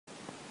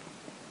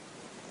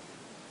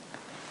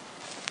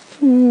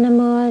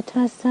Namo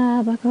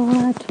tassa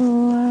bhagavato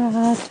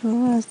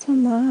arahato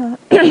samma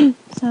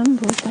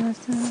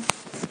sambuddhassa.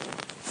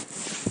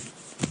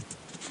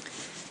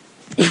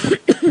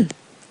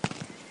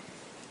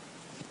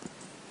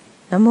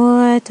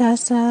 Namo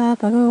tassa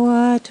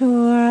bhagavato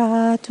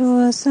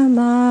arahato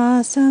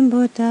samma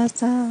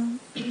sambuddhassa.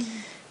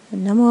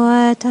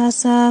 Namo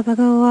tassa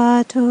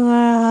bhagavato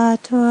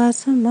arahato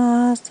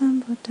samma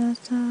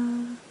sambuddhassa.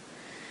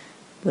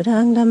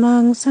 Buddhang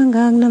dhammang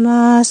sanghang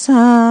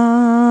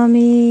namasami.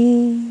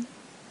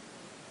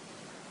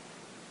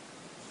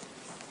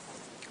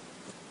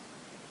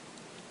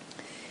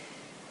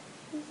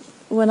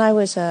 When I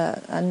was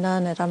a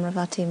nun at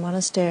Amravati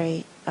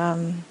Monastery,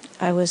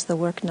 I was the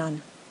work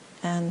nun,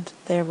 and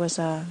there was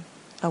a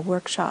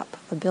workshop,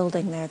 a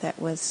building there that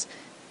was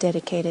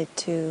dedicated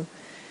to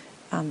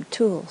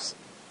tools,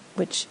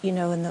 which, you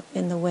know,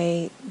 in the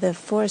way the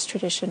forest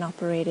tradition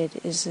operated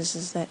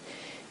is that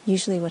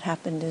usually what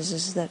happened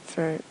is that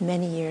for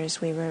many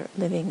years we were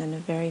living on a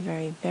very,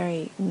 very,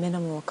 very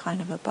minimal kind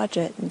of a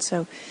budget, and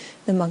so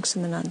the monks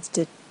and the nuns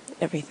did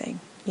everything.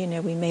 You know,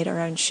 we made our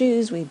own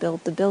shoes, we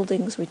built the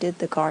buildings, we did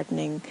the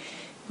gardening,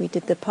 we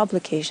did the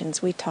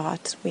publications, we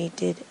taught, we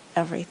did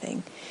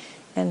everything.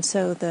 And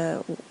so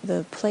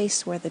the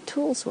place where the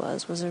tools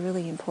was a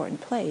really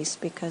important place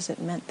because it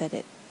meant that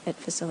it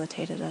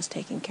facilitated us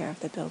taking care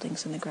of the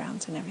buildings and the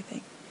grounds and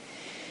everything.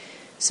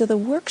 So the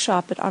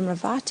workshop at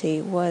Amravati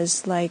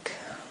was like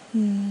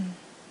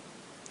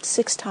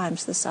 6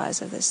 times the size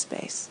of this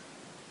space,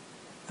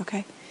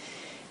 okay?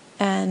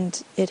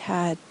 And it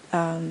had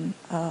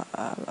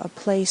a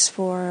place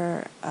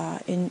for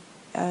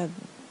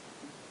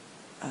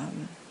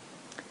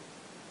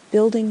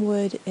building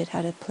wood, it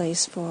had a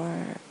place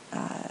for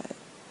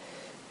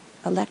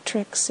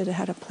electrics, it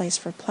had a place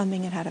for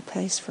plumbing, it had a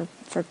place for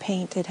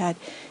paint, it had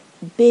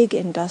big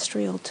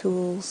industrial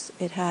tools,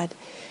 it had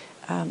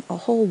a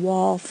whole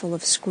wall full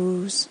of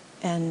screws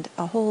and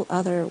a whole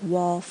other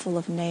wall full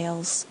of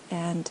nails,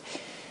 and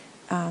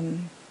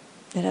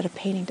it had a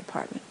painting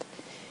department.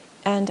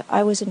 And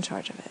I was in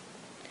charge of it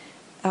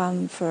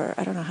for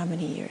I don't know how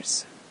many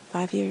years,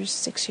 5 years,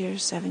 6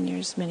 years, 7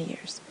 years, many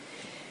years.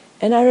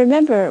 And I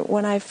remember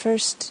when I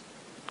first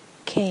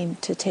came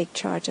to take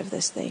charge of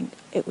this thing,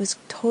 it was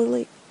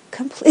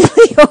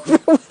completely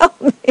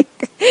overwhelming.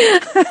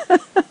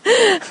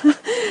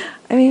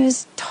 I mean, it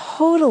was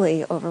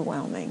totally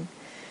overwhelming.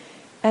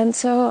 And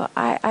so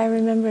I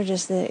remember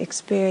just the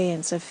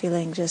experience of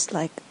feeling just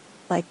like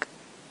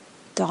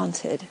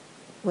daunted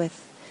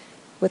with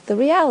the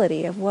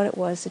reality of what it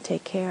was to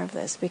take care of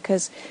this,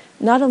 because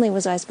not only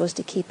was I supposed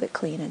to keep it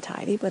clean and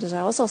tidy, but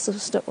I was also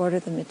supposed to order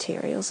the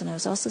materials, and I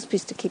was also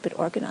supposed to keep it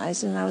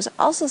organized, and I was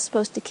also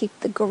supposed to keep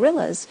the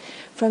gorillas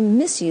from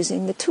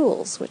misusing the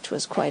tools, which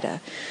was quite a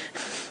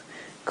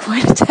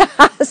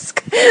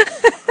task.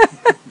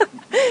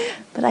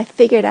 But I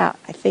figured out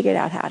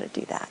how to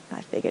do that.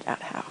 I figured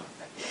out how.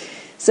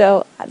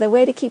 So the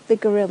way to keep the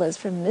gorillas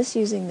from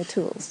misusing the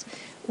tools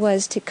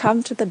was to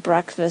come to the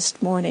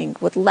breakfast morning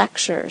with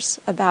lectures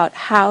about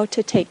how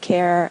to take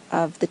care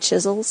of the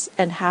chisels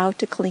and how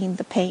to clean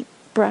the paint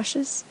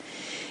brushes,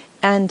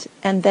 and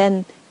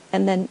then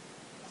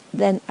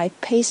I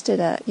pasted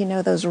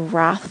those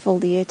wrathful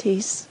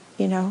deities.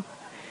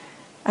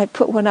 I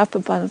put one up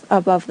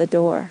above the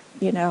door.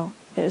 It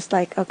was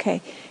like,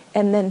 okay,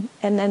 and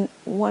then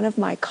one of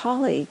my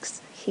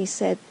colleagues, he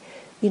said,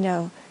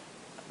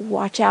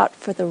 watch out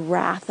for the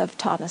wrath of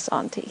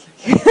Thanasanti.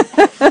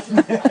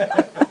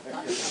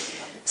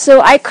 So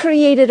I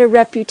created a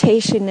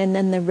reputation, and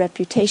then the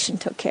reputation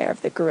took care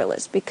of the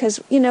gorillas, because,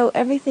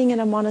 everything in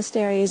a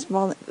monastery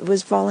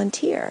was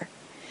volunteer.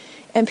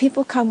 And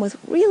people come with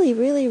really,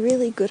 really,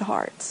 really good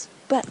hearts,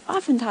 but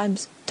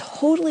oftentimes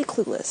totally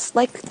clueless,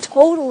 like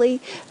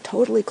totally,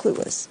 totally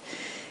clueless.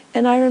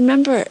 And I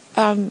remember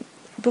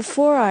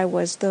before I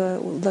was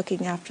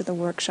looking after the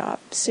workshop,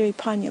 Sri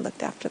Panya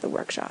looked after the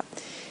workshop.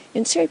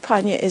 And Sri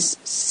Panya is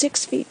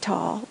 6 feet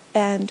tall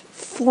and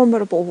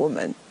formidable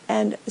woman,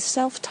 and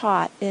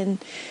self-taught in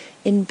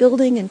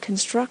building and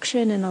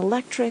construction and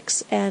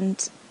electrics,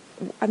 and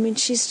I mean,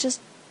 she's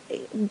just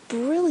a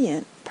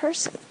brilliant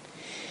person.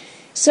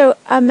 So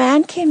a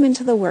man came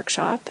into the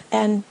workshop,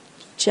 and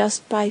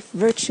just by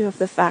virtue of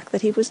the fact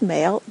that he was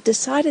male,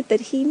 decided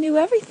that he knew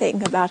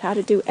everything about how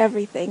to do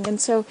everything. And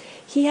so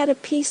he had a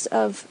piece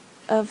of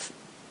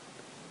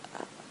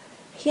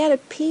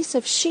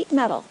sheet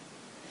metal,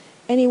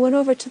 and he went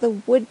over to the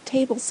wood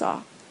table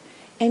saw,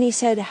 and he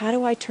said, "How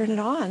do I turn it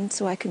on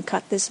so I can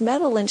cut this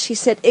metal?" And she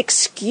said,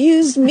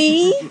 "Excuse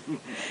me?"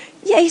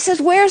 Yeah, he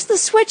says, "Where's the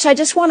switch? I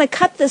just want to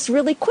cut this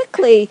really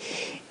quickly."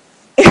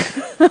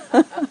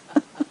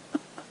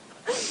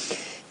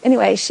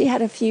 Anyway, she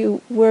had a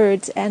few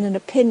words and an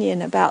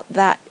opinion about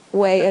that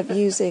way of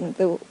using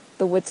the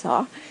wood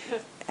saw,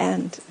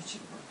 and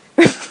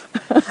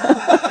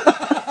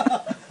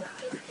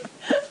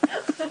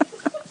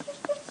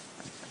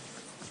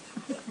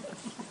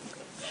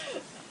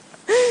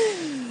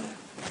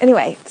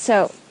Anyway,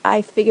 so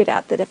I figured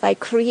out that if I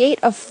create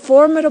a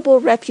formidable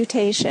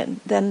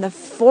reputation, then the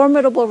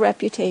formidable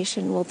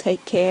reputation will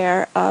take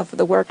care of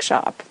the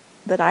workshop,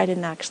 that I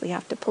didn't actually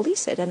have to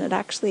police it. And it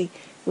actually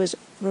was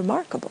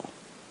remarkable.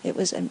 It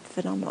was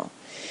phenomenal.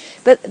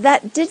 But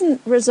that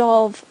didn't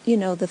resolve,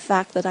 the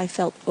fact that I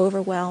felt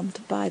overwhelmed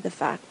by the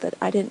fact that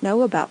I didn't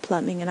know about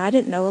plumbing and I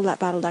didn't know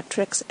about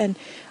electrics. And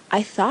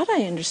I thought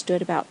I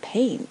understood about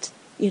paint,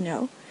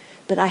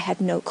 but I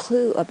had no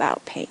clue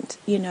about paint,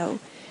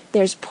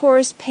 There's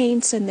porous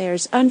paints and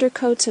there's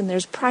undercoats and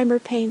there's primer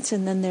paints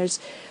and then there's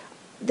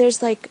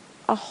like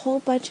a whole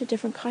bunch of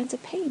different kinds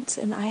of paints.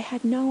 And I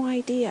had no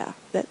idea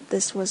that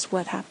this was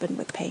what happened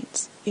with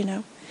paints,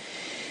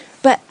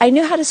 But I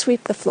knew how to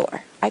sweep the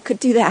floor. I could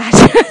do that.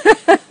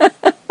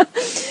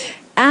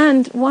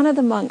 And one of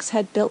the monks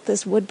had built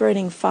this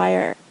wood-burning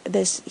fire.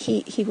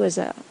 He was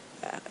an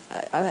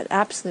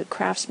absolute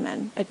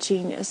craftsman, a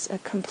genius, a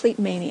complete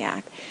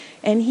maniac.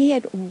 And he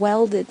had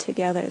welded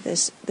together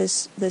this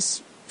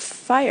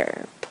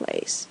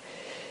fireplace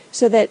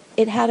so that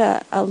it had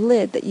a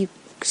lid that you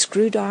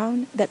screw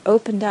down that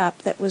opened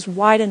up, that was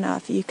wide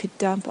enough you could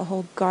dump a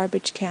whole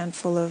garbage can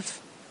full of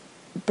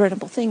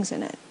burnable things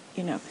in it.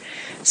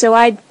 So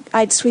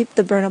I'd sweep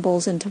the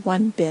burnables into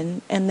one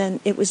bin, and then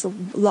it was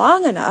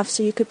long enough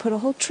so you could put a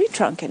whole tree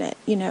trunk in it.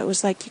 It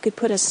was like you could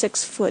put a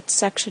 6-foot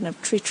section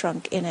of tree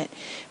trunk in it,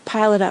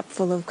 pile it up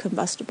full of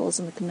combustibles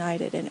and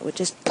ignite it, and it would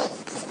just...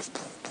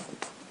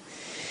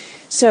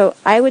 So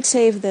I would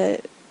save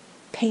the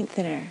paint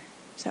thinner.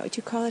 Is that what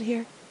you call it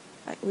here?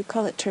 We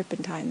call it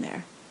turpentine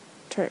there.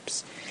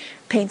 Terps.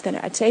 Paint thinner.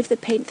 I'd save the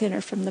paint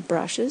thinner from the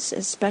brushes,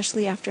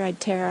 especially after I'd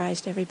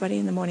terrorized everybody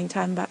in the morning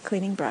time about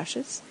cleaning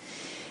brushes.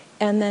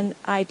 And then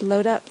I'd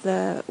load up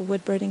the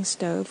wood-burning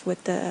stove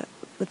with the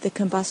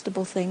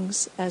combustible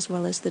things as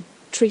well as the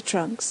tree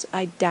trunks.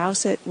 I'd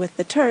douse it with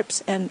the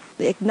terps and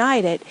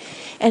ignite it,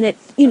 and it,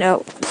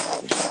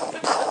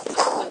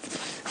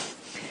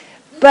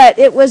 but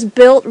it was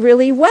built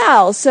really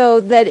well so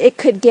that it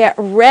could get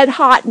red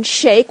hot and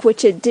shake,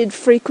 which it did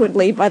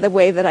frequently by the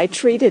way that I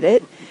treated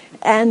it.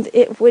 And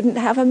it wouldn't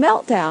have a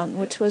meltdown,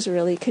 which was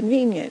really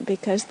convenient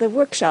because the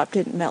workshop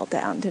didn't melt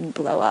down, didn't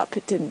blow up,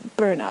 it didn't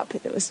burn up.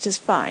 It was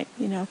just fine,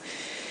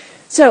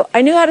 So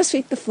I knew how to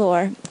sweep the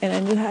floor, and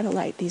I knew how to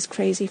light these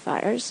crazy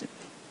fires.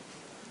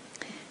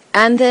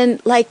 And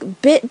then,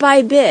 bit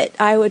by bit,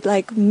 I would,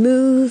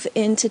 move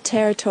into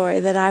territory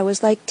that I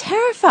was,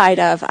 terrified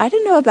of. I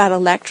didn't know about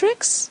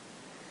electrics,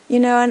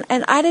 and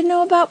I didn't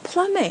know about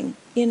plumbing,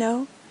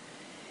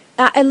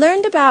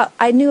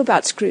 I knew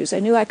about screws. I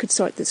knew I could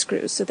sort the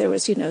screws. So there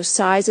was,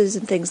 sizes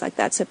and things like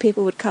that. So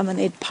people would come and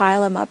they'd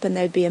pile them up and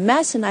there'd be a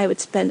mess, and I would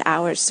spend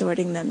hours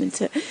sorting them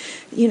into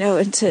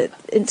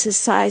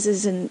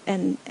sizes and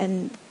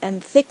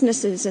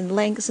thicknesses and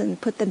lengths and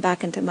put them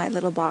back into my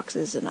little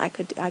boxes. And I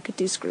could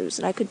do screws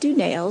and I could do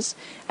nails.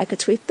 I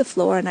could sweep the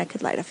floor and I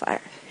could light a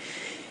fire.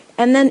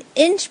 And then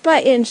inch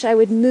by inch, I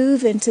would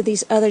move into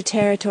these other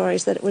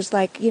territories that it was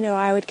I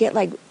would get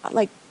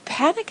like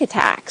panic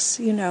attacks,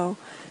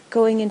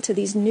 going into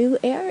these new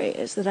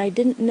areas that I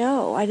didn't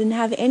know. I didn't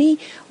have any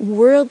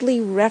worldly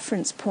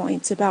reference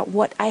points about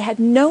what... I had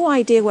no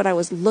idea what I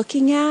was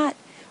looking at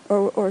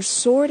or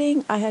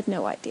sorting. I had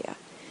no idea.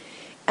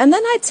 And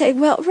then I'd say,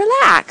 well,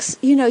 relax.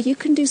 You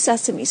can do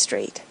Sesame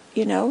Street,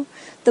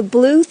 The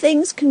blue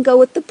things can go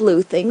with the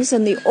blue things,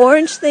 and the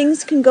orange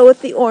things can go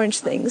with the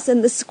orange things,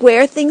 and the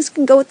square things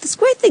can go with the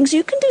square things.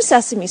 You can do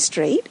Sesame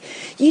Street.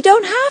 You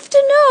don't have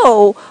to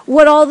know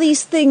what all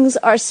these things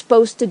are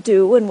supposed to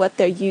do and what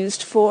they're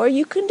used for.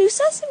 You can do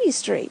Sesame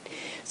Street.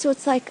 So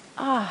it's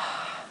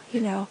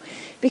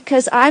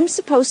because I'm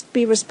supposed to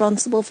be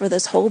responsible for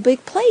this whole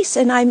big place,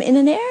 and I'm in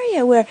an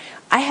area where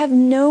I have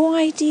no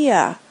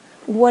idea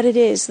what it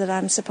is that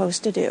I'm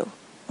supposed to do.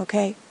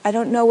 Okay? I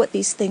don't know what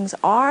these things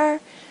are.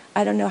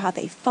 I don't know how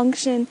they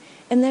function,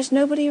 and there's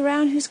nobody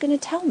around who's going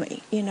to tell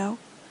me,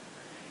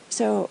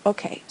 So,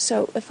 okay,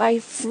 so if I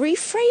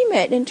reframe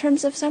it in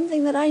terms of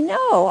something that I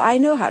know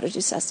how to do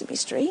Sesame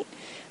Street,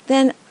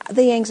 then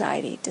the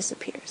anxiety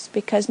disappears,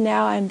 because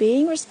now I'm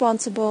being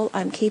responsible,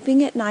 I'm keeping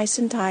it nice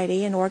and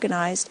tidy and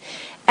organized,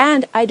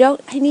 and I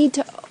need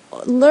to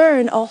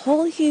learn a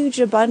whole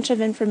huge bunch of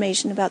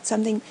information about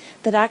something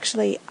that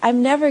actually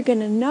I'm never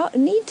going to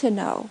need to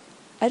know.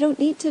 I don't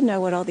need to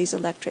know what all these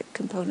electric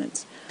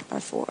components are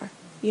for,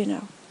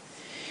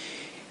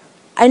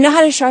 I know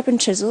how to sharpen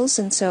chisels,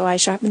 and so I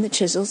sharpen the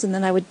chisels, and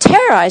then I would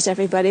terrorize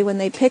everybody when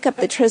they pick up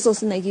the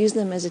chisels and they use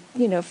them as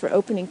for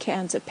opening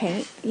cans of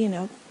paint,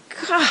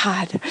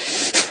 God.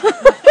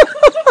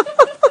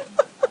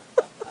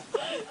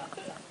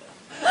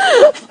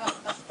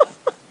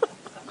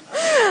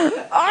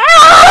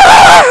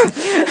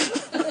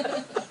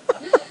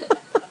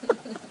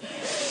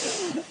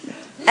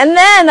 And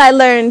then I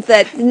learned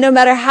that no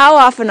matter how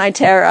often I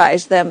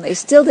terrorized them, they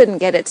still didn't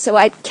get it. So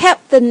I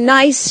kept the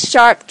nice,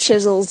 sharp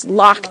chisels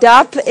locked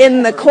up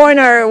in the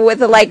corner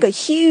with a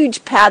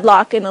huge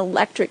padlock and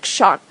electric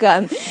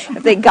shotgun.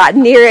 If they got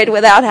near it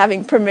without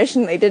having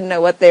permission, they didn't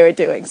know what they were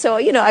doing. So,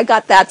 I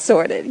got that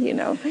sorted,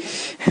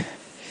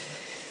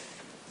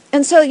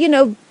 And so,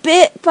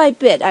 bit by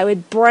bit, I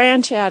would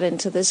branch out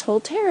into this whole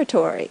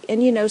territory.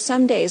 And,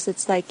 some days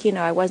it's like,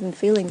 I wasn't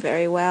feeling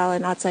very well,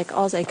 and it's like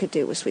all I could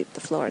do was sweep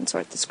the floor and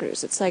sort the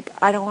screws. It's like,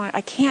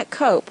 I can't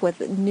cope with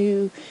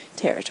new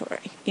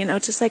territory.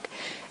 It's just like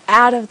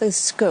out of the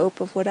scope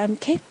of what I'm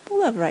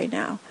capable of right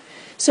now.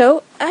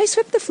 So I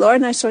sweep the floor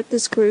and I sort the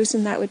screws,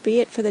 and that would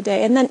be it for the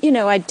day. And then,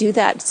 I do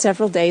that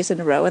several days in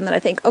a row, and then I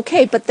think,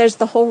 okay, but there's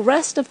the whole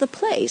rest of the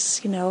place,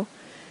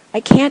 I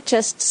can't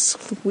just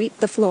sweep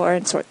the floor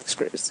and sort the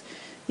screws.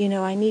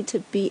 I need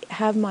to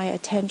have my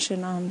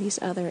attention on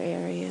these other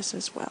areas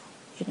as well,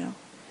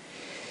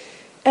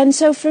 And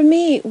so for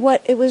me,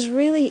 what it was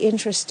really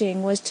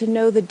interesting was to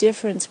know the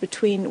difference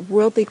between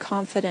worldly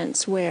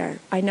confidence, where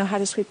I know how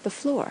to sweep the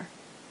floor,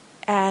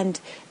 and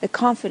the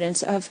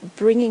confidence of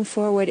bringing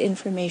forward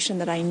information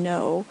that I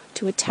know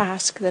to a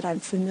task that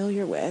I'm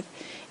familiar with,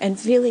 and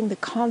feeling the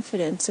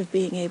confidence of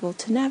being able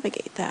to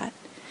navigate that.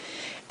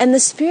 And the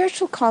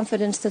spiritual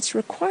confidence that's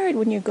required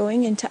when you're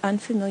going into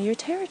unfamiliar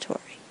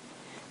territory.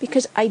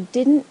 Because I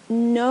didn't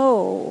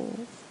know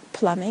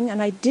plumbing, and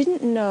I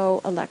didn't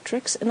know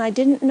electrics, and I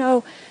didn't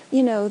know,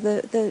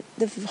 the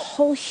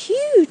whole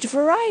huge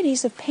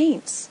varieties of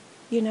paints,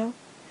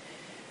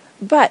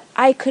 But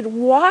I could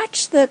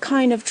watch the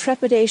kind of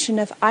trepidation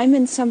of I'm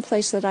in some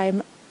place that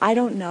I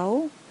don't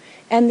know,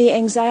 and the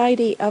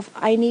anxiety of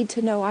I need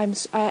to know,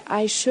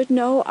 I should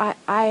know,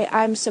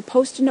 I'm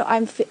supposed to know,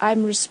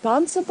 I'm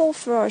responsible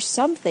for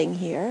something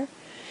here,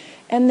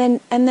 and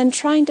then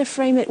trying to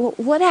frame it. Well,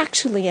 what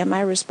actually am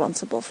I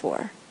responsible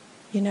for?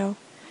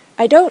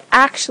 I don't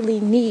actually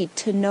need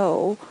to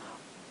know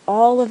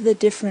all of the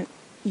different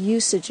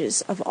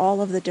usages of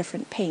all of the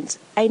different paints.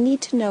 I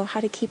need to know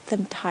how to keep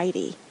them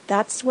tidy.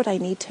 That's what I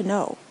need to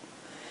know.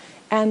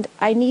 And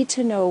I need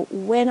to know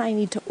when I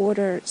need to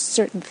order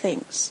certain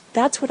things.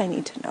 That's what I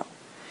need to know.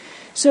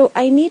 So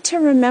I need to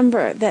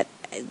remember that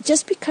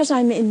just because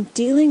I'm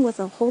dealing with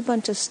a whole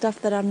bunch of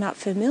stuff that I'm not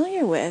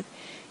familiar with,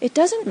 it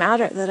doesn't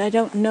matter that I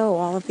don't know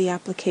all of the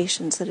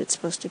applications that it's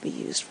supposed to be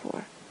used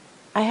for.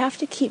 I have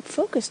to keep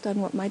focused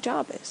on what my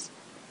job is.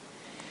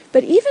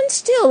 But even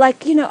still,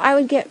 I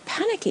would get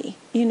panicky,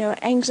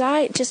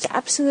 anxiety, just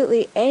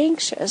absolutely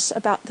anxious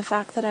about the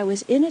fact that I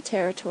was in a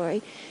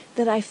territory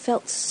that I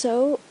felt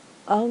so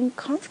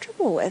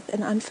uncomfortable with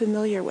and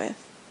unfamiliar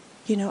with.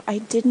 I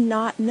did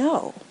not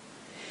know.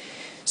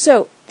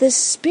 So the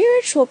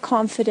spiritual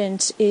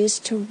confidence is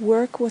to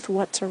work with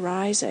what's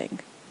arising.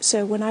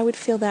 So when I would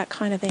feel that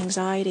kind of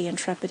anxiety and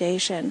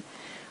trepidation,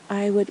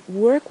 I would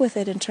work with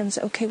it in terms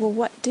of, okay, well,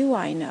 what do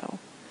I know?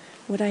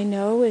 What I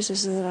know is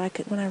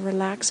that when I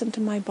relax into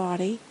my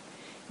body,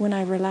 when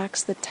I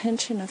relax the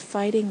tension of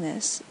fighting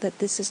this, that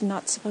this is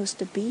not supposed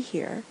to be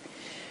here,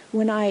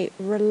 when I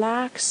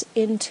relax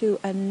into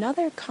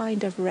another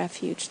kind of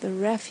refuge, the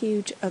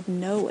refuge of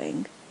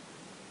knowing,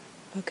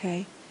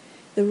 okay,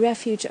 the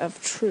refuge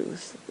of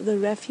truth, the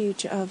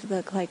refuge of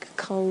the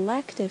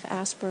collective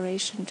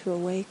aspiration to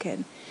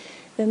awaken,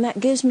 then that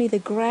gives me the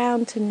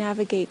ground to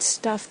navigate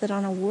stuff that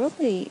on a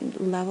worldly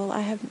level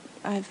I have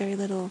very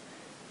little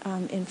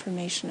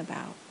information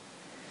about.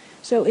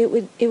 So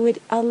it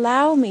would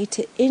allow me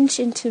to inch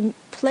into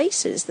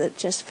places that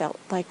just felt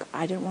like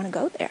I didn't want to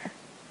go there.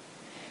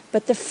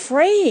 But the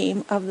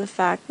frame of the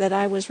fact that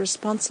I was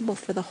responsible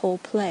for the whole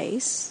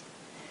place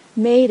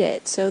made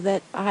it so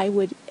that I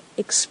would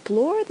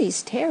explore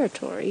these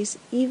territories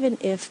even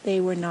if they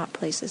were not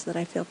places that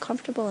I feel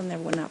comfortable and they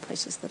were not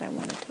places that I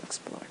wanted to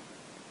explore.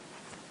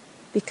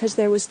 Because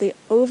there was the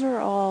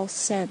overall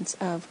sense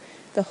of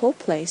the whole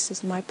place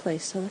is my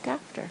place to look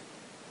after.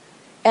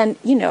 And,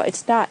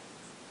 it's not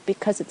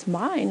because it's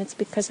mine, it's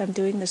because I'm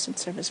doing this in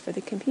service for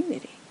the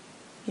community,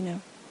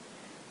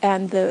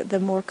 And the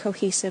more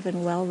cohesive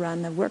and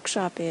well-run the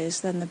workshop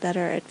is, then the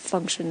better it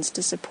functions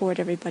to support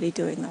everybody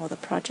doing all the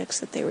projects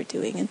that they were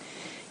doing. And,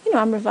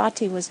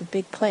 Amravati was a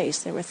big place.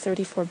 There were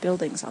 34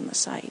 buildings on the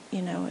site.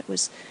 It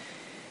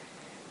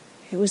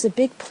was a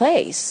big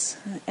place.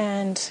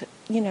 And,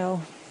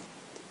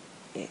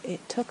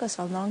 it took us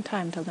a long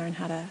time to learn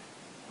how to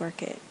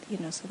work it,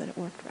 so that it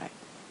worked right.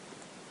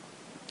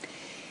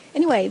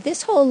 Anyway,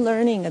 this whole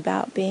learning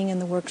about being in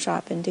the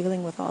workshop and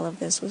dealing with all of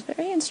this was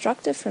very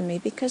instructive for me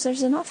because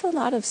there's an awful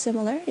lot of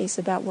similarities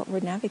about what we're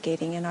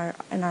navigating in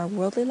our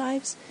worldly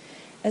lives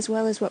as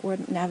well as what we're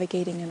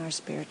navigating in our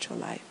spiritual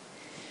life.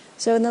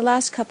 So in the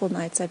last couple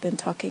nights I've been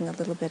talking a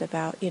little bit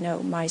about,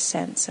 my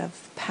sense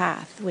of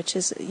path, which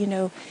is,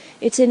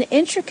 it's an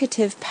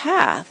intricative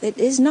path. It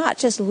is not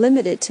just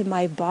limited to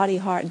my body,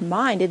 heart, and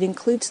mind. It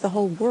includes the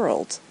whole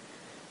world,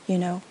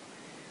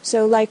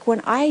 So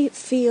when I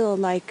feel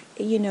like,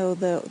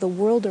 the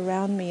world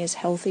around me is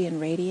healthy and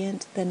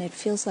radiant, then it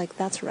feels like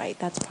that's right,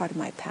 that's part of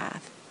my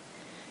path.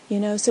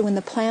 So when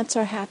the plants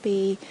are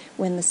happy,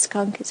 when the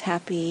skunk is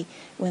happy,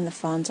 when the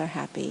fawns are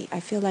happy,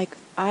 I feel like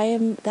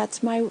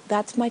that's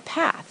my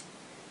path,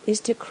 is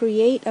to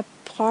create a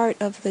part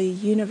of the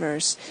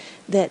universe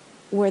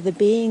where the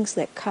beings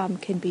that come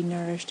can be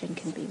nourished and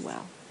can be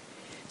well.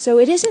 So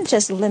it isn't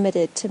just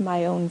limited to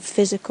my own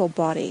physical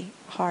body,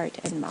 heart,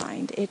 and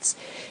mind. It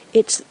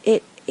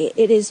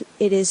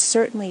is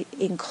certainly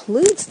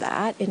includes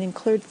that. It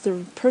includes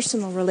the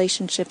personal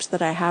relationships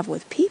that I have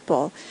with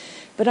people,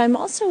 but I'm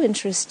also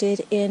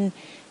interested in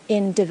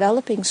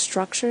developing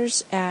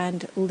structures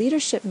and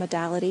leadership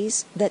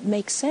modalities that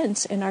make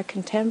sense in our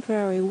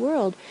contemporary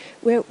world,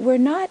 where we're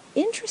not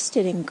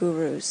interested in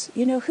gurus.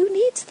 Who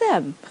needs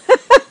them?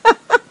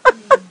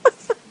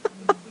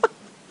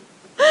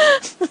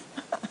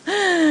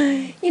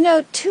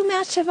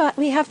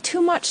 We have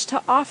too much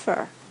to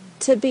offer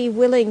to be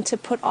willing to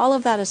put all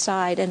of that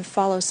aside and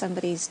follow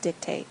somebody's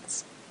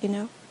dictates,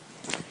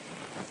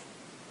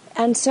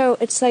 And so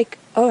it's like,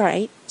 all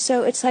right,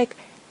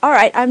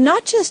 I'm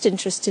not just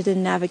interested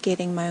in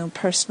navigating my own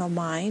personal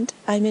mind.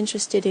 I'm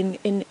interested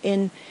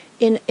in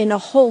a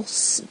whole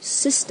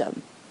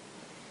system.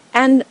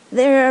 And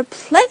there are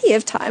plenty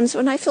of times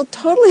when I feel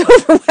totally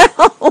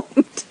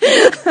overwhelmed.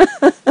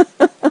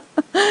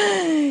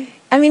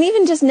 I mean,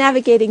 even just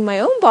navigating my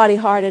own body,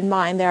 heart, and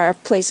mind, there are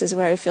places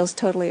where it feels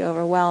totally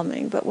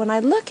overwhelming. But when I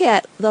look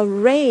at the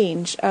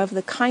range of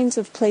the kinds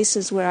of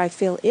places where I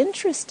feel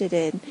interested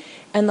in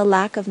and the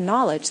lack of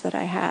knowledge that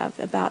I have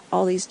about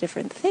all these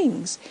different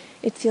things,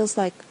 it feels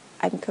like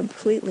I'm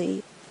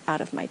completely out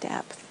of my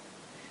depth.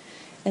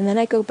 And then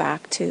I go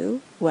back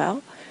to,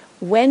 well,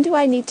 when do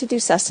I need to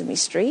do Sesame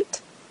Street?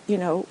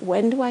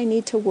 When do I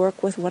need to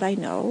work with what I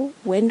know?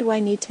 When do I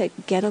need to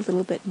get a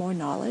little bit more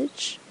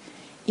knowledge?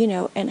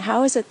 And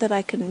how is it that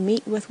I can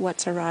meet with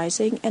what's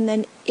arising and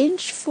then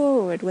inch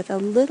forward with a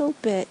little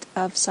bit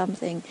of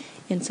something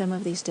in some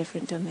of these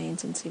different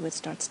domains and see what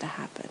starts to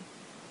happen?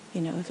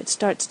 If it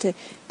starts to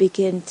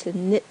begin to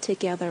knit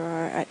together,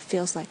 or it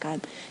feels like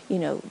I'm,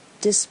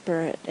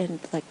 disparate and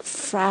like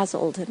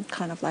frazzled and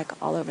kind of like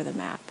all over the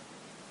map.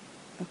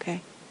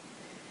 Okay?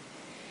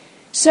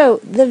 So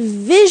the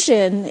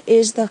vision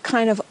is the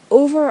kind of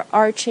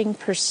overarching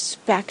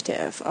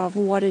perspective of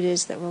what it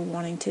is that we're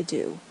wanting to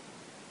do.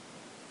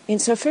 And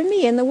so for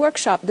me, in the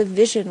workshop, the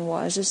vision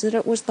is that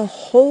it was the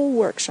whole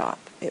workshop.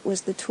 It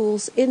was the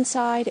tools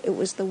inside, it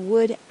was the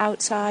wood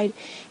outside,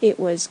 it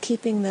was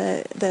keeping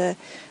the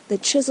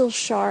chisel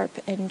sharp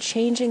and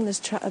changing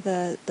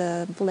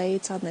the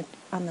blades on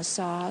the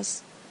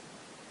saws.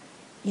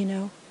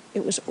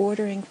 It was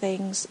ordering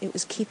things, it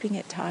was keeping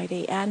it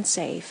tidy and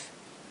safe.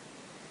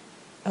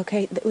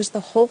 Okay, it was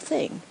the whole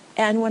thing.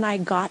 And when I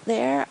got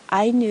there,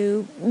 I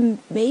knew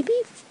maybe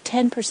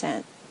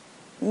 10%.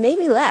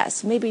 Maybe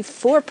less, maybe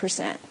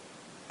 4%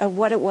 of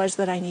what it was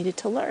that I needed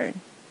to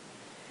learn.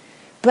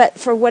 But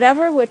for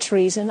which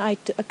reason, I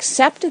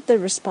accepted the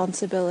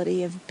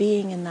responsibility of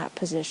being in that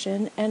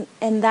position, and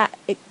that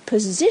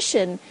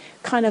position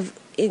kind of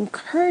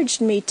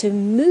encouraged me to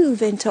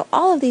move into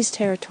all of these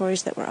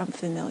territories that were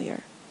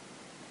unfamiliar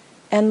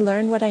and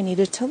learn what I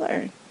needed to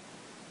learn.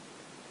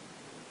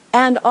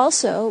 And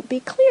also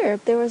be clear,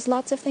 there was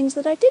lots of things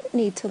that I didn't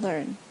need to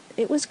learn.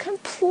 It was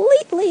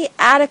completely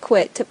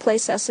adequate to play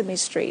Sesame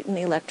Street in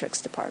the electrics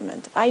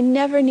department. I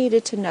never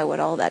needed to know what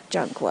all that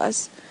junk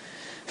was.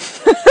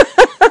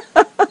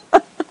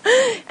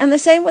 And the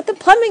same with the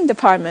plumbing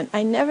department.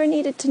 I never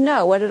needed to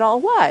know what it all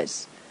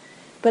was.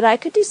 But I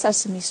could do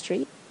Sesame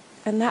Street,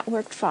 and that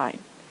worked fine.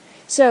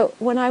 So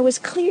when I was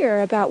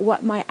clear about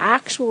what my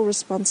actual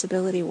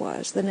responsibility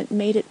was, then it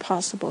made it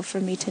possible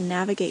for me to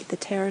navigate the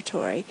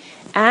territory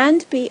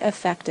and be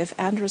effective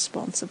and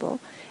responsible,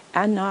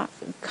 and not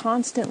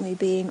constantly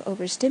being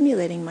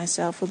overstimulating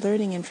myself with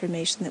learning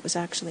information that was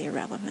actually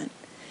irrelevant.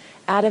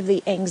 Out of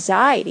the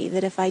anxiety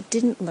that if I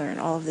didn't learn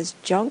all of this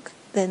junk,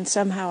 then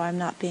somehow I'm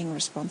not being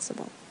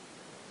responsible.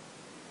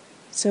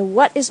 So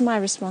what is my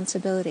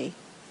responsibility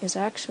is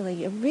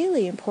actually a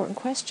really important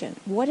question.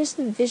 What is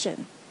the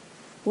vision?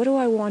 What do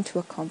I want to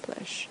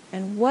accomplish?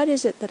 And what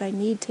is it that I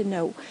need to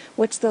know?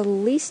 What's the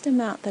least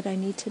amount that I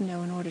need to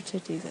know in order to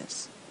do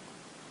this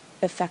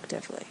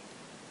effectively?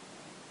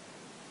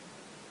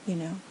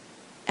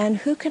 And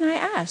who can I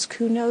ask?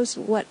 Who knows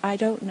what I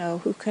don't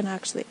know?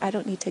 I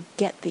don't need to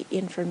get the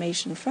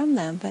information from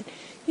them, but,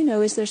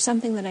 is there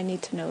something that I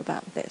need to know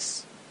about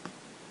this?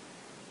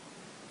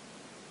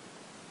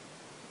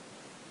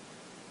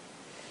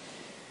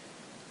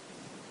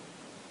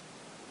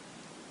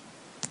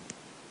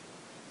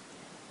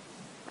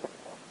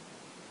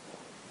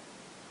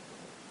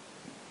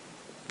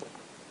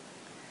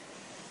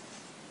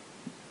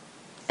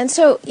 And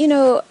so,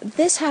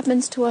 this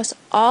happens to us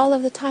all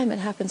of the time. It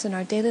happens in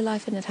our daily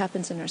life and it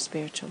happens in our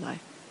spiritual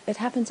life. It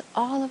happens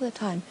all of the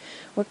time.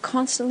 We're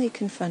constantly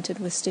confronted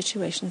with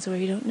situations where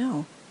we don't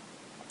know.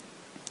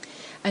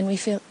 And we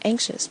feel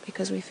anxious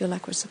because we feel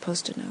like we're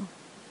supposed to know.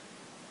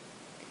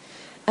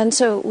 And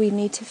so we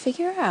need to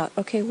figure out,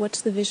 okay,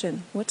 what's the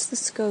vision? What's the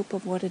scope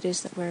of what it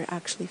is that we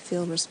actually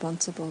feel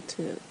responsible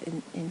to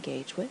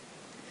engage with?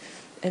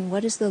 And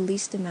what is the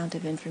least amount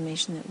of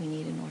information that we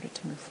need in order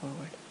to move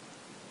forward?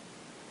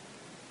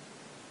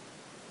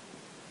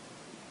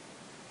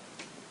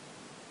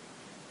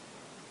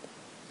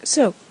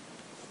 So,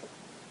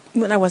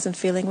 when I wasn't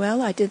feeling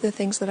well, I did the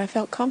things that I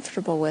felt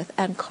comfortable with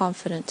and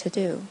confident to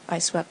do. I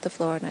swept the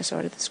floor and I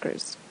sorted the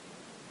screws.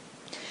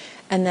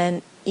 And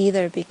then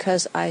either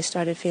because I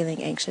started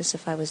feeling anxious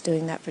if I was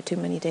doing that for too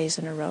many days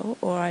in a row,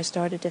 or I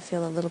started to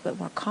feel a little bit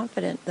more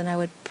confident, then I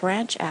would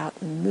branch out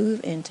and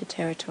move into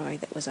territory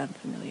that was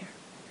unfamiliar.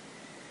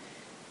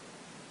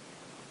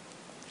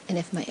 And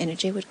if my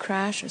energy would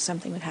crash or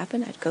something would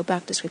happen, I'd go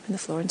back to sweeping the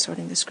floor and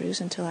sorting the screws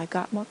until I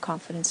got more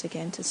confidence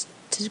again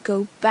to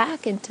go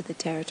back into the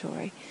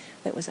territory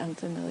that was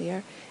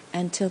unfamiliar,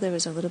 until there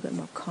was a little bit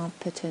more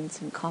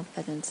competence and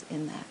confidence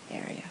in that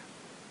area.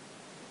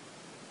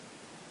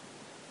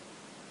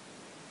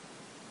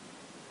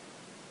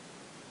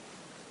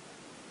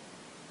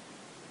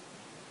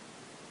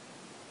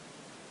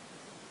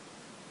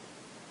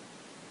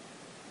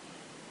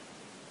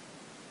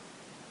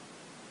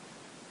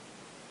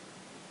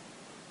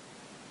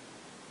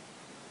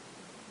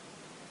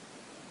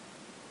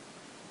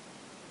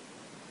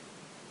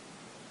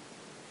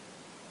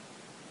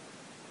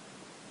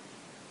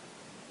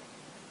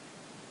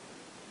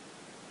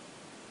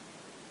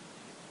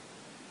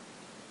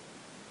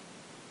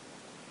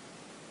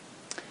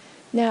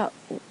 Now,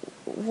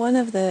 one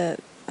of the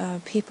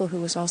people who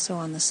was also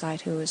on the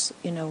site, who was,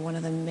 one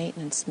of the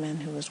maintenance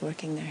men who was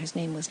working there, his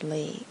name was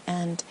Lee.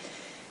 And,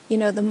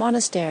 the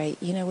monastery,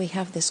 we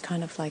have this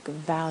kind of like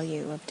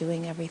value of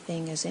doing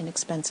everything as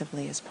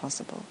inexpensively as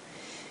possible.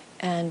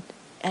 And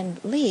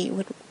Lee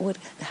would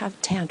have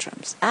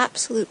tantrums,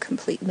 absolute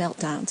complete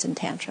meltdowns and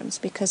tantrums,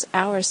 because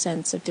our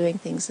sense of doing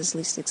things as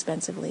least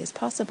expensively as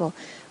possible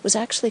was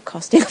actually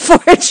costing a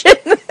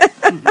fortune.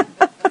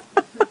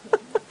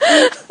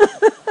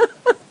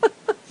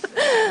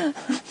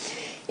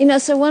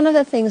 So one of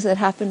the things that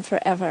happened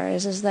forever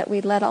is that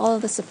we'd let all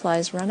of the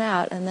supplies run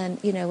out, and then,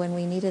 when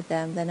we needed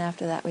them, then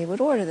after that we would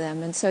order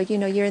them. And so,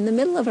 you're in the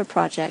middle of a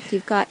project,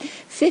 you've got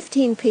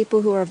 15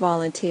 people who are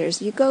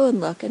volunteers, you go and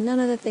look, and none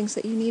of the things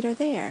that you need are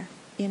there,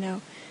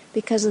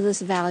 because of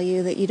this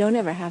value that you don't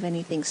ever have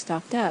anything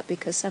stocked up,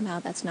 because somehow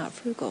that's not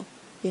frugal,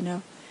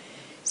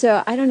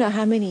 So I don't know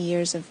how many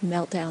years of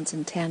meltdowns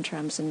and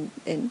tantrums and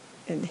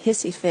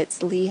hissy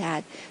fits Lee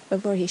had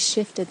before he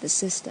shifted the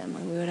system,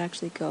 where we would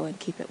actually go and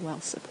keep it well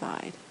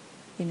supplied.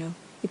 We'd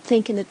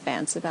think in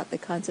advance about the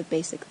kinds of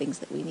basic things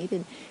that we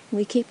needed, and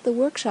we keep the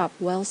workshop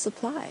well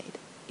supplied,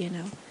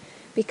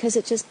 because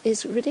it just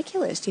is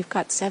ridiculous. You've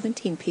got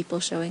 17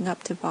 people showing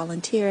up to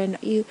volunteer, and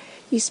you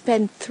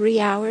spend 3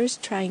 hours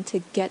trying to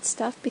get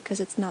stuff because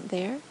it's not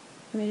there.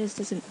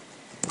 It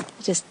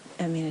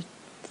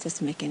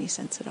doesn't make any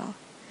sense at all.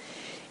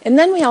 And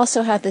then we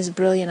also had this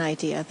brilliant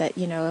idea that,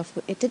 if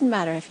it didn't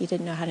matter if you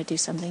didn't know how to do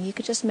something, you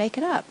could just make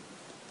it up.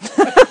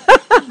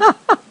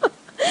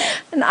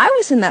 And I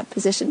was in that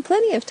position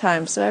plenty of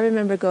times. So I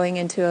remember going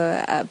into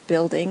a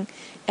building,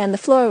 and the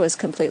floor was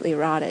completely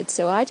rotted.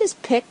 So I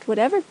just picked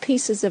whatever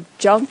pieces of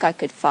junk I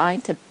could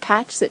find to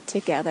patch it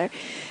together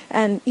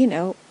and,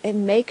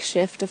 and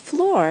makeshift a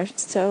floor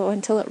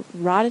until it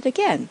rotted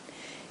again.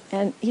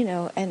 And,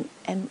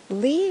 and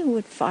Lee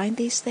would find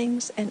these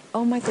things, and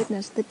oh my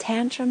goodness, the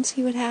tantrums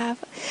he would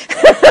have.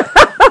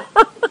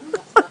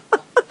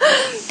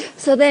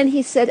 So then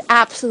he said,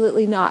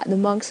 absolutely not. The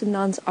monks and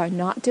nuns are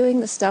not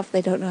doing the stuff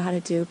they don't know how to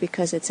do,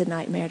 because it's a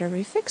nightmare to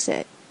refix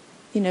it.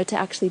 To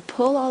actually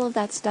pull all of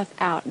that stuff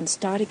out and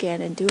start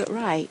again and do it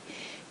right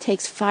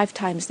takes 5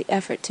 times the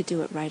effort to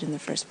do it right in the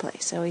first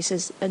place. So he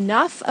says,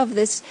 enough of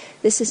this.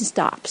 This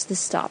stops.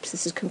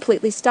 This is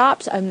completely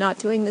stops. I'm not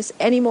doing this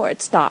anymore.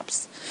 It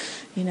stops.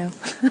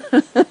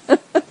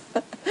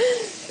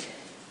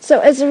 So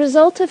as a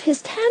result of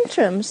his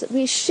tantrums,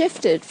 we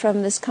shifted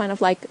from this kind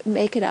of like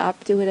make it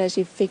up, do it as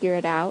you figure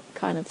it out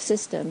kind of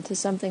system to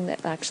something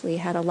that actually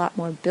had a lot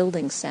more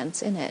building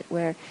sense in it,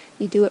 where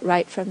you do it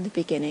right from the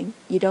beginning,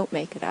 you don't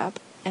make it up,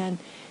 and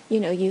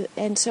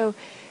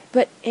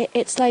but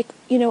it's like,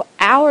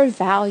 our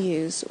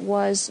values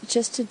was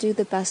just to do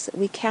the best that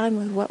we can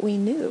with what we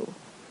knew,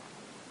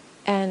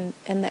 and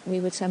that we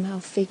would somehow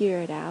figure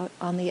it out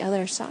on the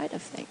other side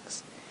of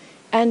things.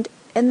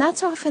 And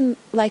that's often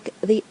like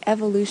the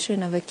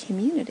evolution of a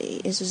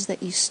community, is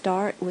that you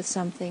start with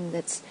something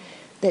that's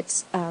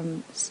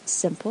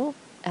simple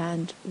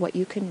and what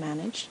you can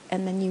manage,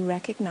 and then you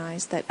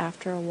recognize that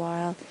after a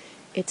while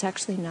it's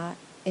actually not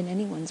in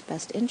anyone's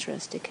best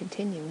interest to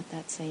continue with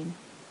that same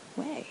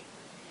way.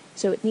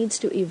 So it needs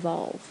to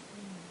evolve.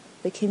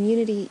 The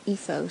community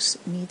ethos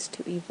needs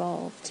to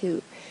evolve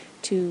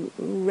to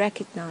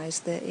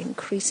recognize the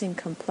increasing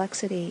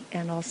complexity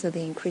and also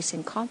the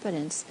increasing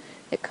competence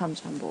that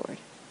comes on board.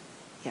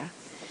 Yeah.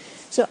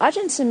 So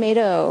Ajahn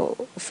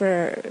Sumedho,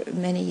 for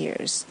many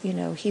years,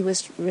 he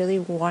was really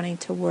wanting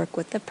to work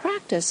with the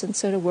practice, and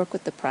so to work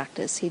with the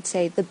practice, he'd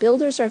say the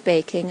builders are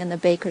baking and the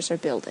bakers are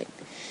building,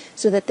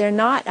 so that they're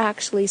not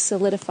actually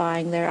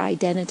solidifying their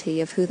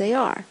identity of who they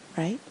are,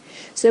 right?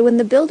 So when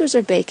the builders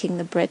are baking,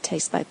 the bread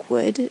tastes like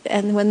wood,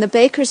 and when the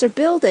bakers are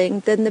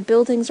building, then the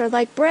buildings are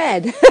like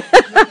bread.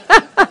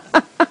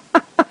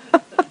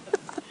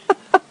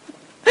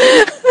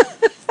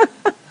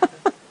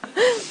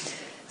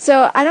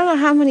 So I don't know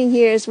how many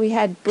years we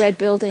had bread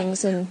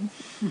buildings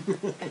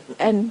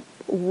and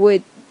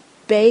wood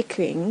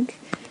baking,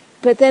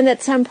 But then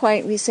at some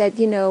point we said,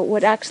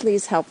 what actually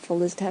is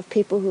helpful is to have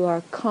people who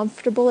are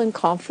comfortable and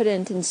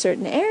confident in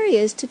certain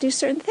areas to do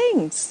certain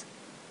things.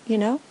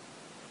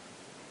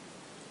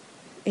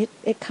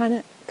 It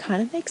kind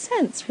of makes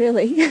sense,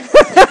 really.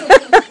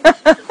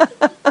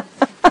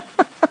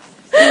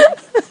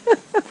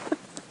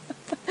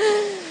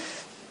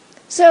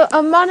 So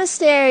a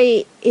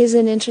monastery is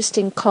an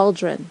interesting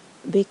cauldron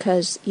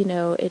because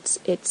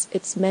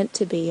it's meant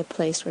to be a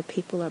place where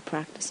people are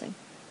practicing,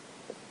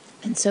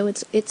 and so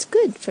it's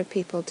good for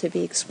people to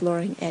be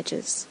exploring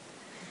edges.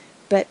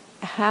 But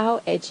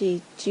how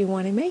edgy do you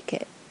want to make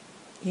it?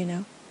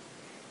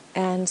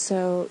 And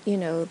so,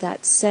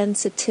 that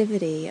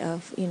sensitivity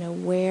of,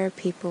 where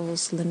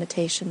people's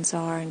limitations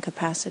are and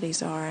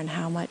capacities are and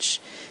how much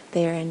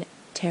they're in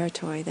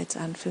territory that's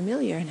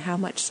unfamiliar and how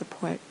much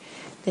support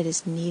that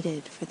is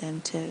needed for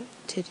them to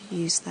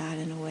use that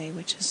in a way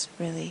which is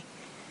really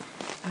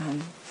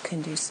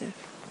conducive,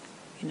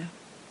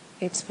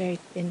 It's very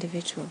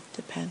individual,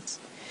 depends.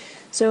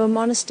 So a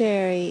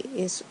monastery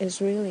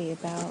is really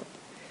about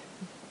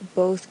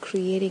both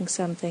creating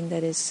something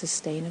that is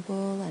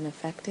sustainable and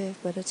effective,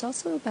 but it's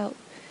also about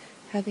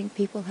having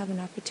people have an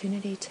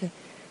opportunity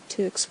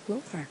to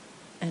explore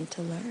and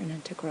to learn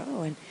and to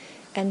grow.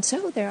 And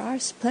so there are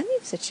plenty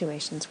of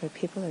situations where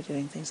people are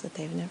doing things that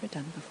they've never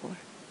done before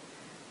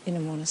in a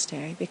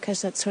monastery,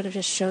 because that sort of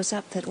just shows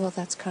up that, well,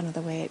 that's kind of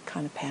the way it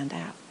kind of panned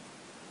out,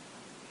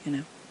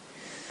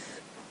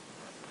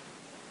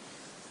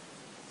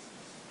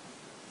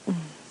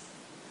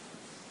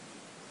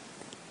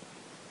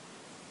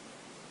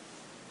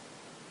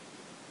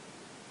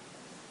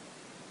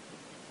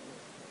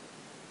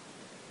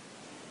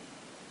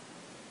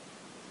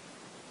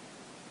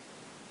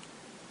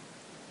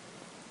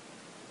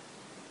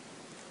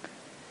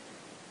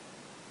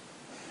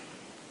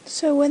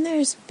 So when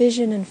there's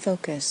vision and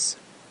focus,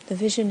 the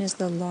vision is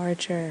the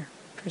larger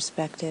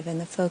perspective and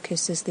the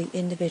focus is the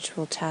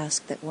individual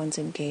task that one's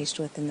engaged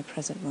with in the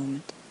present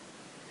moment.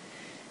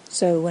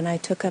 So when I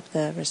took up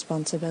the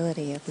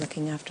responsibility of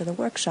looking after the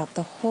workshop,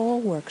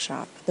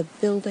 the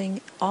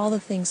building, all the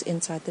things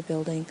inside the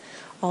building,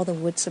 all the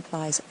wood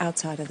supplies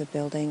outside of the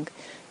building,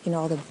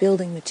 all the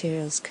building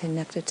materials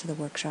connected to the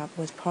workshop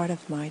was part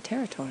of my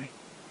territory.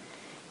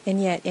 And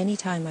yet, any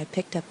time I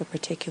picked up a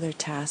particular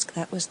task,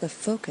 that was the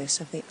focus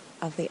of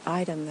the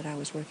item that I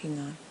was working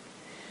on.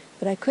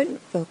 But I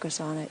couldn't focus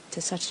on it to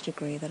such a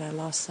degree that I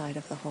lost sight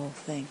of the whole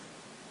thing.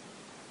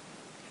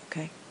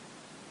 Okay?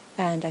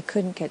 And I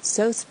couldn't get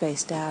so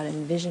spaced out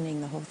envisioning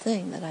the whole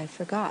thing that I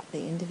forgot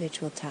the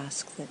individual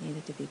tasks that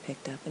needed to be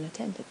picked up and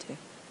attended to.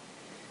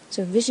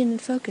 So vision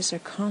and focus are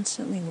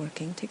constantly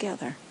working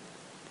together.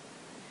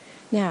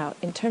 Now,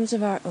 in terms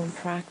of our own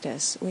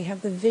practice, we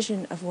have the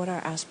vision of what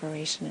our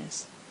aspiration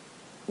is.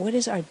 What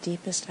is our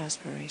deepest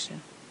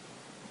aspiration?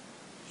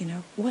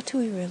 What do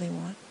we really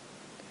want?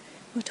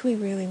 What do we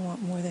really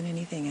want more than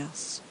anything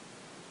else?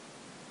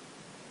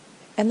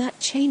 And that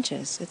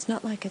changes. It's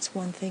not like it's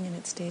one thing and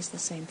it stays the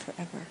same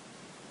forever.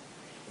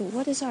 But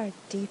what is our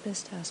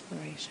deepest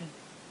aspiration?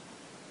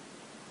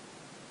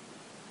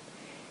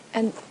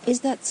 And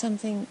is that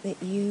something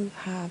that you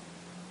have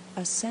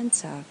a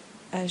sense of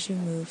as you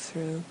move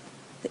through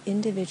the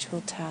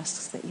individual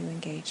tasks that you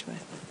engage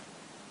with?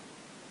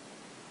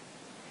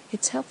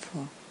 It's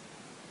helpful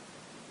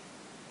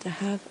to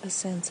have a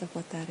sense of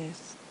what that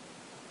is.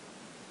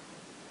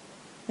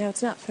 Now,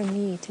 it's not for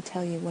me to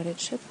tell you what it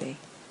should be.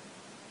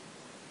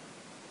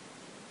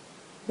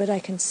 But I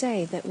can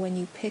say that when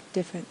you pick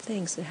different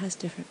things, it has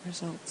different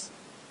results.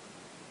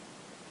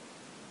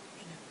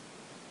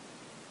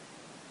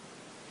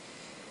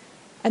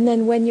 And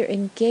then when you're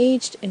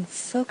engaged in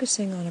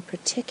focusing on a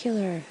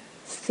particular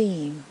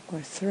theme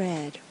or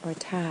thread or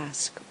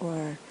task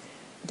or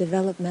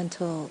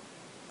developmental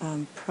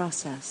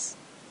process,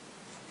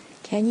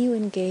 can you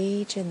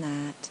engage in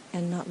that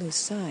and not lose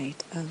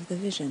sight of the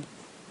vision?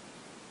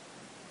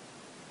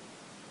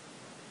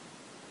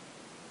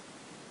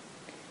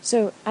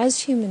 So,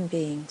 as human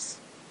beings,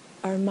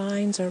 our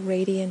minds are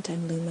radiant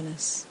and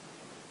luminous.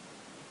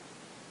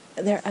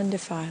 They're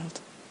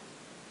undefiled.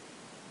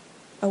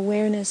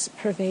 Awareness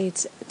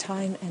pervades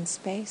time and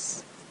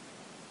space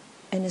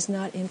and is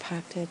not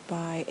impacted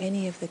by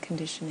any of the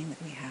conditioning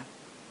that we have.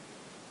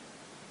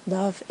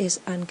 Love is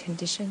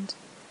unconditioned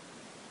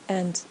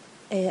and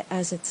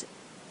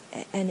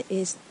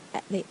is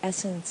the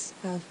essence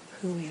of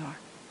who we are.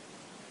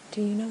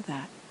 Do you know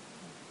that?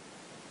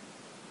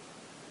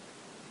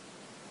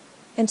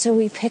 And so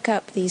we pick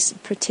up these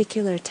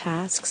particular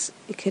tasks.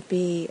 It could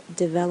be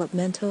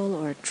developmental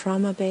or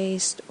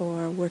trauma-based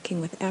or working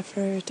with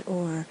effort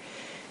or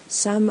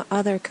some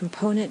other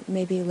component,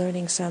 maybe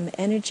learning some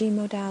energy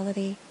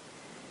modality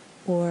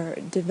or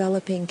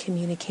developing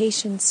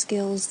communication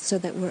skills so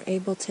that we're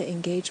able to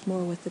engage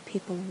more with the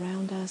people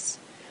around us,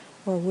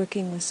 or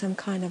working with some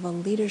kind of a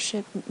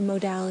leadership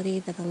modality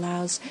that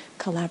allows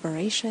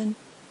collaboration.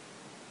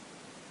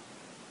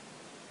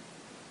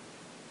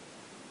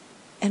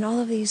 And all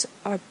of these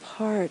are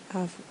part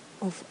of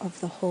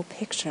the whole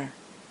picture.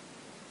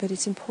 But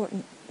it's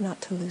important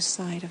not to lose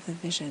sight of the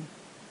vision.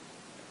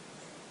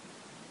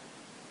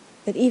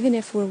 That even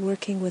if we're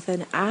working with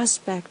an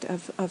aspect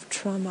of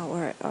trauma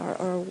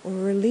or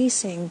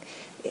releasing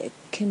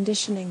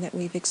conditioning that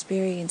we've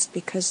experienced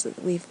because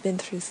we've been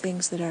through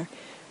things that are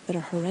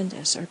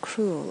horrendous or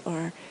cruel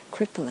or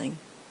crippling,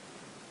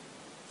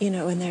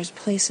 and there's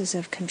places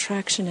of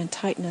contraction and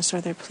tightness,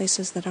 or there are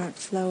places that aren't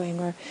flowing,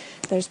 or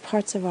there's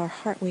parts of our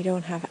heart we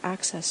don't have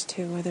access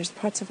to, or there's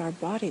parts of our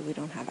body we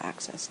don't have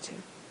access to.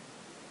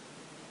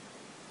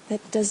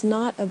 That does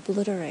not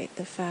obliterate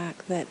the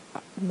fact that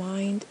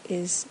mind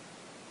is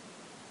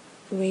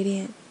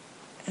radiant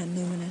and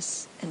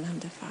luminous and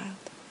undefiled.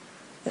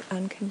 That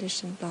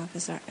unconditioned love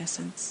is our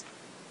essence.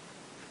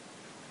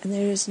 And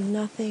there is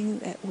nothing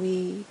that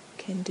we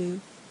can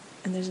do,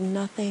 and there's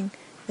nothing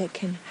that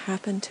can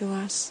happen to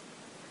us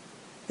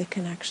that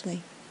can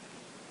actually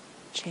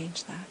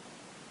change that.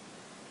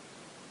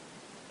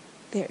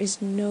 There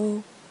is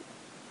no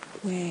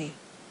way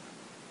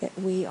that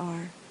we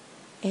are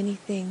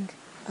anything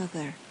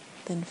other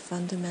than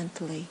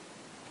fundamentally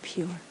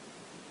pure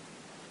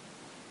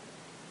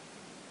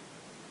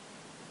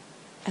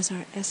as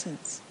our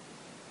essence.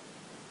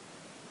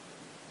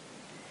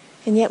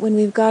 And yet when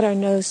we've got our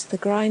nose to the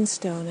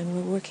grindstone and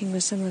we're working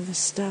with some of the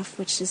stuff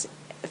which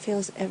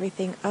feels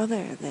everything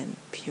other than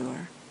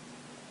pure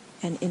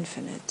and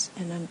infinite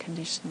and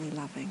unconditionally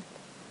loving,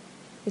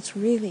 it's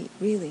really,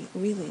 really,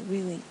 really,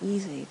 really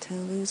easy to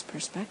lose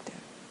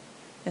perspective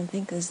and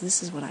think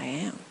this is what I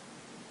am.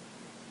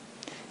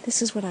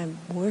 This is what I'm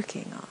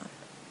working on.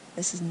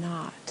 This is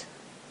not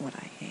what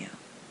I am.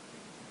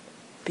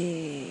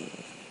 Big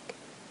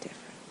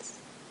difference.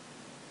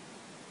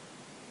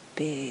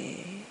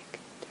 Big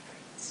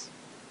difference.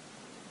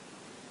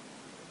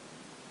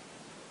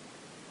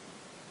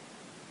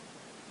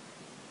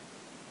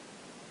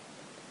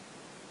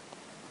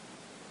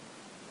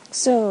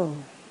 So,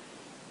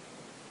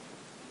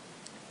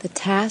 the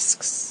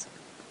tasks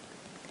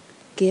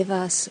give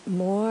us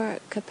more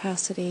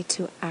capacity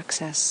to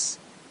access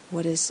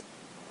what is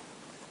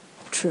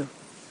true.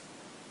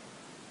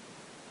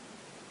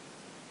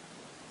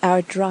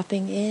 Our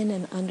dropping in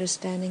and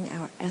understanding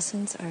our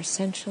essence, our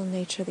essential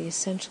nature, the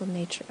essential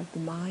nature of the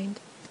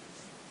mind,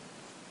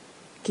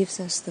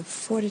 gives us the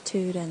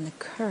fortitude and the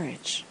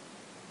courage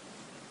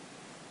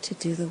to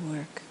do the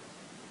work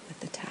with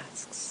the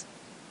tasks.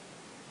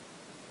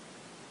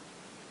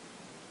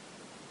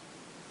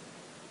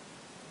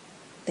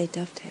 They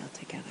dovetail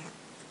together.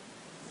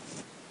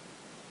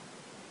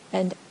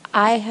 And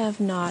I have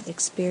not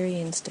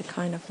experienced a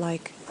kind of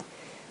like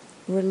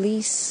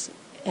release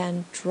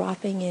and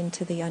dropping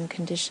into the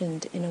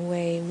unconditioned in a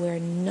way where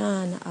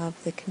none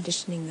of the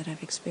conditioning that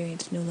I've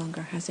experienced no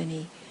longer has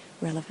any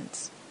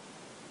relevance.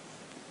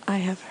 I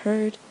have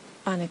heard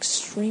on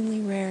extremely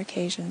rare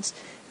occasions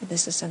that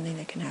this is something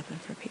that can happen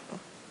for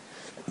people.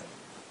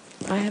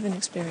 I haven't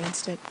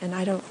experienced it, and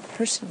I don't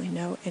personally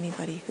know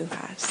anybody who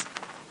has.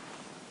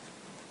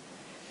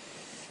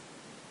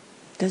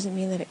 Doesn't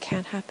mean that it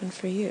can't happen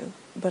for you,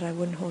 but I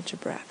wouldn't hold your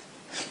breath.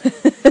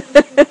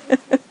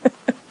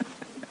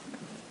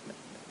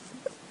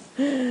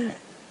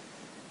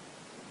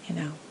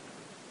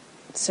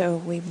 So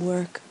we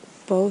work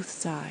both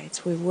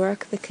sides. We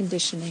work the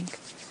conditioning.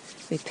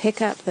 We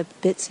pick up the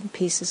bits and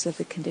pieces of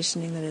the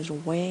conditioning that is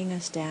weighing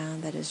us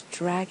down, that is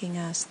dragging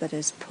us, that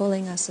is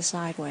pulling us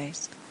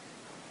sideways,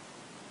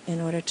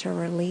 in order to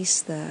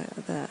release the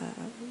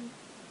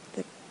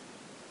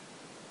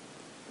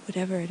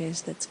whatever it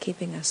is that's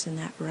keeping us in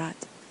that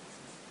rut,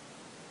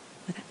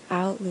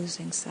 without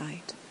losing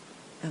sight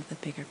of the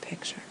bigger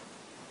picture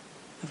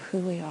of who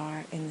we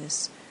are in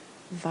this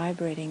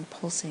vibrating,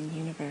 pulsing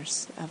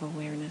universe of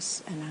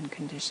awareness and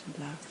unconditioned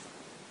love.